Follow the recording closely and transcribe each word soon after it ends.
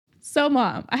So,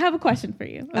 Mom, I have a question for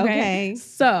you. Okay.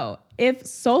 So, if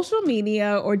social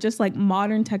media or just like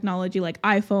modern technology, like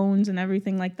iPhones and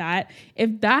everything like that,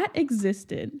 if that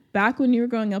existed back when you were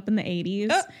growing up in the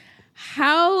 80s,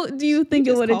 how do you think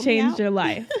it would have changed your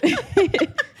life?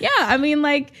 Yeah, I mean,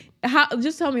 like,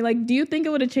 just tell me, like, do you think it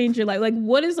would have changed your life? Like,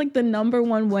 what is like the number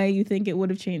one way you think it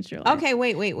would have changed your life? Okay,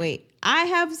 wait. I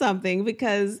have something,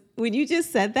 because when you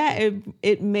just said that,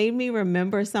 it made me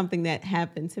remember something that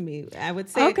happened to me. I would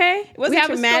say it wasn't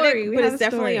traumatic, but it's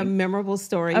definitely a memorable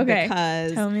story. Okay,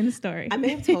 because tell me the story. I may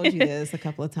have told you this a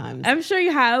couple of times. I'm sure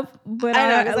you have, but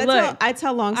I know, I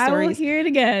tell long stories. I will hear it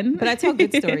again. But I tell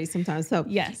good stories sometimes. So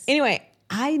yes. Anyway,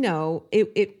 I know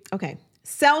okay.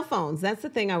 Cell phones, that's the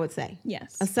thing I would say.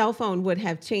 Yes. A cell phone would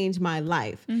have changed my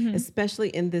life, especially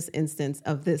in this instance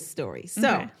of this story.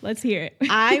 So let's hear it.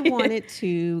 I wanted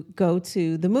to go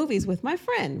to the movies with my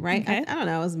friend, right? Okay. I don't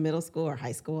know, I was middle school or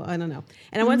high school, I don't know.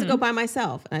 And I wanted to go by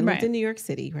myself. And I lived in New York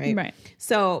City, right? Right.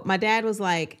 So my dad was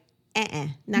like,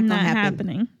 not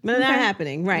happening. Not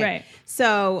happening, right.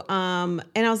 So, and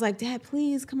I was like, Dad,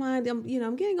 please, come on.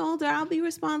 I'm getting older. I'll be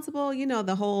responsible. You know,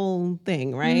 the whole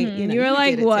thing, right? You were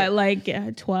like, what,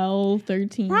 like 12,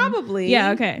 13? Probably.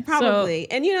 Yeah, okay. Probably.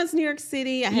 So, and it's New York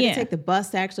City. I had to take the bus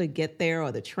to actually get there,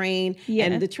 or the train. Yeah.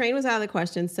 And the train was out of the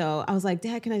question. So I was like,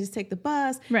 Dad, can I just take the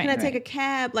bus? Can I take a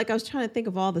cab? Like, I was trying to think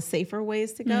of all the safer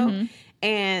ways to go.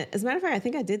 And as a matter of fact, I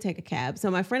think I did take a cab. So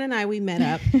my friend and I, we met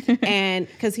up, and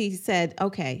because he said,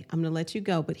 okay, I'm going to let you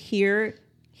go, but here's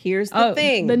the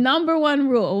thing. The number one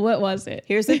rule. What was it?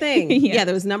 Here's the thing. Yeah,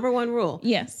 there was number one rule.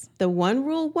 Yes. The one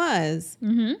rule was,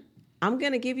 I'm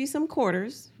going to give you some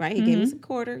quarters, right? He gave me some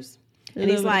quarters. And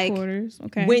he's like,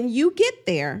 when you get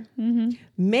there,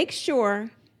 make sure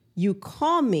you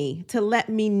call me to let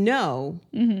me know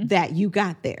that you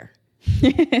got there.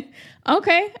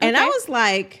 Okay. And I was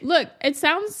like, look, it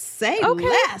sounds say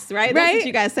less, right? That's what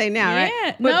you guys say now,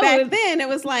 right? But back then it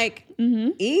was like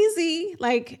easy,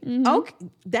 like, okay,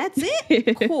 that's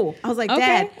it. Cool. I was like,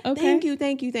 Dad, thank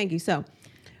you. So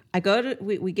I go to,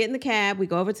 we get in the cab, we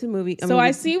go over to the movie.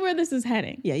 I see where this is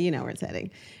heading. Yeah, you know where it's heading.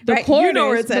 The right? quarters, you know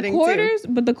where it's heading too.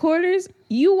 But the quarters,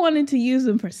 you wanted to use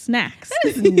them for snacks.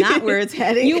 That is not where it's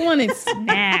heading. You wanted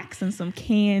snacks and some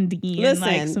candy and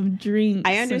like some drinks.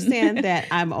 I understand that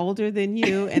I'm older than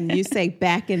you, and you say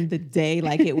back in the day,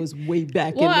 like it was way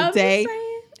back in the day.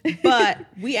 But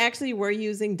we actually were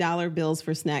using dollar bills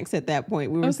for snacks at that point.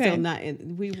 We were still not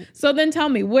in. So then tell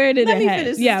me, where did it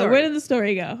head? Yeah, where did the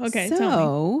story go? Okay,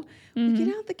 so we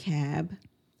get out the cab.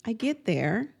 I get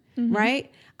there,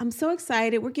 right? I'm so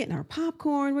excited. We're getting our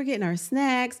popcorn. We're getting our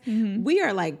snacks. We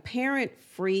are like parent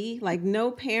free. Like no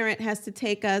parent has to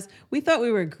take us. We thought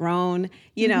we were grown,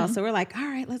 so we're like, all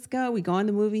right, let's go. We go in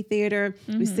the movie theater.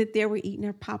 We sit there. We're eating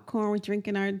our popcorn. We're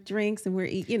drinking our drinks, and we're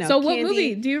eating, So candy. What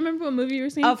movie? Do you remember what movie you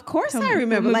were seeing? Of course I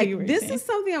remember. Like this is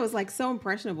something that was like so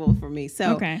impressionable for me.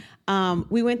 So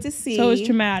we went to see. So it was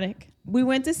traumatic. We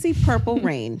went to see Purple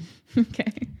Rain.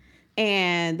 Okay.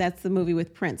 And that's the movie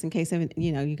with Prince, in case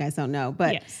you guys don't know.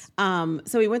 But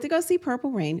so we went to go see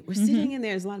Purple Rain. We're sitting in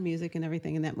there. There's a lot of music and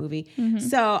everything in that movie.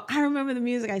 So I remember the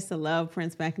music. I used to love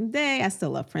Prince back in the day. I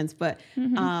still love Prince. But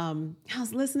I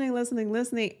was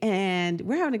listening. And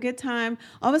we're having a good time.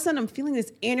 All of a sudden, I'm feeling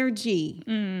this energy.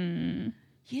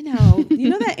 You know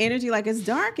that energy, like it's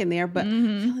dark in there, but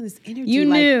I'm feeling this energy. You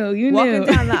knew. Walking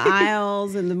down the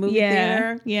aisles in the movie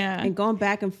theater. Yeah. And going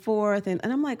back and forth. And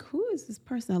I'm like, who is this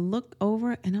person? I look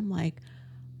over and I'm like,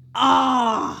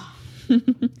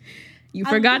 You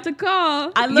forgot to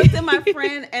call. I looked at my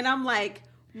friend and I'm like,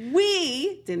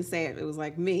 we didn't say it. It was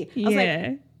like me. I was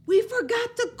like, we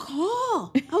forgot to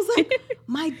call. I was like,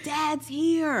 my dad's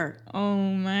here. Oh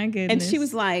my goodness. And she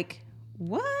was like,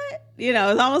 what?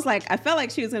 It's almost like I felt like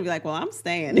she was gonna be like, well, I'm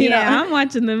staying. I'm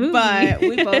watching the movie. But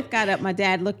we both got up. My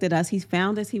dad looked at us. He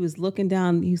found us. He was looking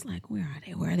down. He was like, where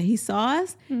are they? He saw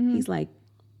us. He's like,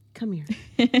 come here.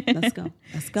 Let's go.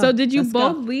 So did you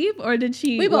both leave, or did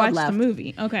she watch the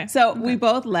movie? Okay. So we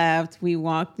both left. We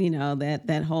walked,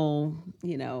 that whole,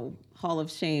 Hall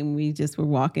of Shame. We just were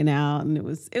walking out, and it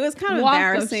was kind of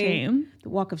embarrassing. The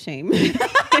Walk of Shame.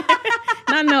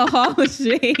 Not no Hall of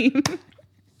Shame.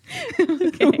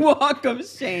 Okay. Walk of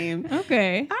Shame.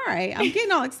 Okay. All right. I'm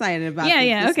getting all excited about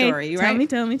the story, right?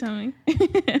 Tell me.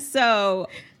 So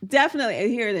definitely,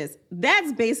 here it is.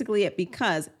 That's basically it,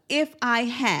 because if I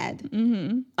had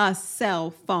a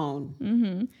cell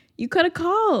phone, you could have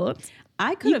called.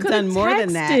 I could have done more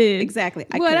than that. Exactly.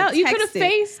 What else? You could have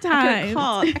FaceTime. I could have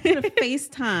called. I could have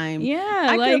FaceTime. Yeah.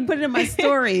 I could have put it in my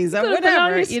stories or whatever. Put it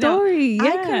on your story.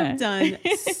 I could have done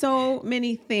so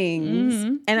many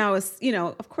things. And I was,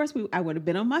 of course, I would have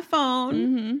been on my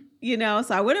phone, so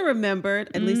I would have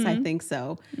remembered. At least I think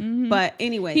so. But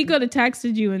anyway. He could have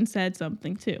texted you and said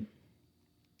something too.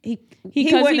 He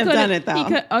wouldn't have done it though.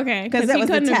 Because that was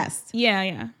the test.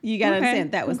 Yeah. You got to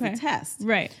understand that was the test.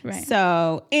 Right.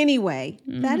 So anyway,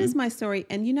 that is my story.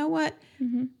 And you know what?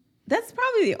 That's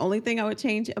probably the only thing I would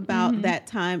change about that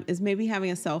time is maybe having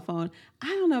a cell phone. I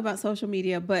don't know about social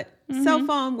media, but cell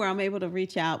phone where I'm able to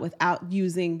reach out without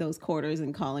using those quarters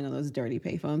and calling on those dirty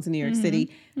payphones in New York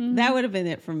City. That would have been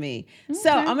it for me. Okay. So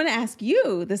I'm going to ask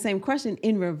you the same question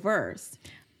in reverse.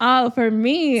 Oh, for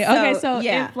me. So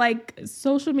if like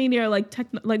social media or like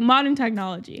modern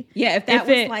technology. Yeah, if that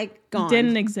was like gone.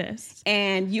 Didn't exist.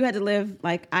 And you had to live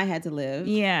like I had to live.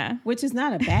 Yeah. Which is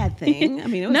not a bad thing. I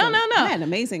mean, it was I had an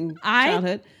amazing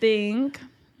childhood.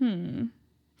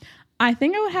 I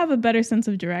think I would have a better sense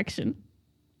of direction.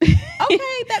 Okay,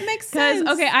 that makes sense.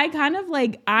 Because I kind of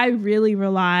I really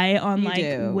rely on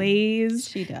Waze.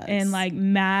 She does. And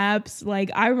maps.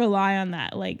 I rely on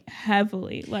that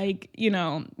heavily.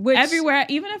 Everywhere,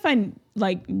 even if I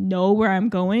know where I'm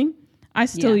going, I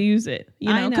still use it,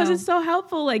 because it's so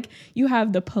helpful. You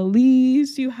have the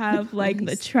police, you have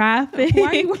the traffic. Why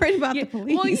are you worried about the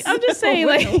police? Well, I'm just saying,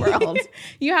 in the world?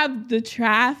 You have the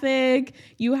traffic,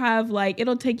 you have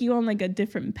it'll take you on a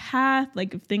different path.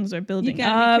 If things are building up. You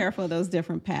gotta be careful of those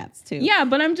different paths too. Yeah,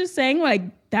 but I'm just saying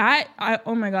that.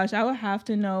 Oh my gosh, I would have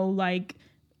to know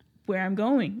where I'm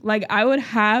going. I would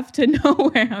have to know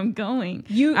where I'm going.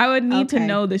 I would need to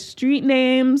know the street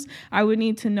names. I would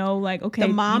need to know the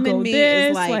mom in me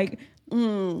is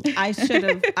I should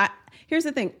have. Here's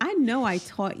the thing. I know I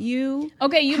taught you.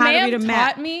 Okay, you may have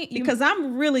taught me because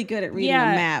I'm really good at reading a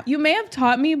map. You may have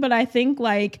taught me, but I think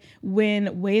when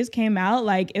Waze came out,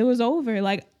 it was over.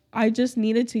 I just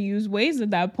needed to use Waze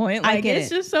at that point. It's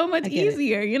just so much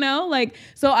easier,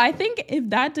 So I think if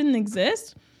that didn't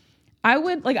exist, I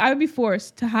would be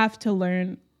forced to have to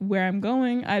learn where I'm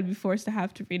going. I'd be forced to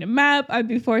have to read a map. I'd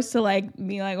be forced to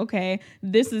be okay,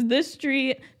 this is this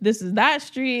street, this is that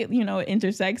street, it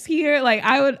intersects here.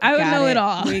 I would know it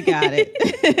all. We got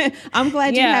it. I'm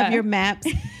glad you have your maps.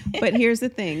 But here's the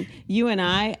thing. You and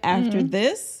I, after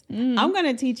this, I'm going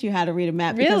to teach you how to read a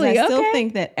map because I still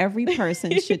think that every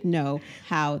person should know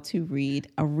how to read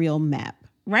a real map,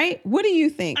 right? What do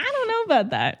you think? I don't know about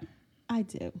that. I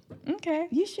do. Okay.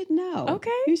 You should know.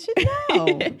 Okay. You should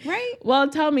know, right? Well,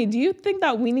 tell me, do you think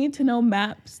that we need to know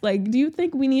maps? Do you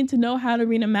think we need to know how to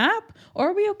read a map? Or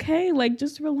are we okay,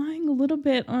 just relying a little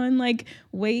bit on,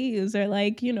 Waze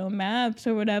or, maps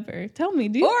or whatever? Tell me,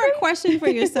 do you think? A question for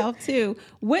yourself, too.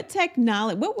 What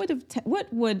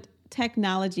would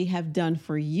technology have done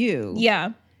for you?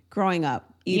 Yeah. Growing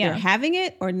up? Either having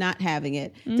it or not having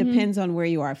it. Depends on where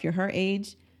you are. If you're her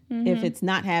age, if it's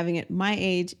not having it, my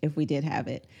age, if we did have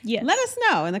it. Yes. Let us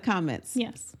know in the comments.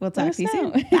 Yes. We'll talk to you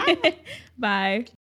soon. Bye. Bye.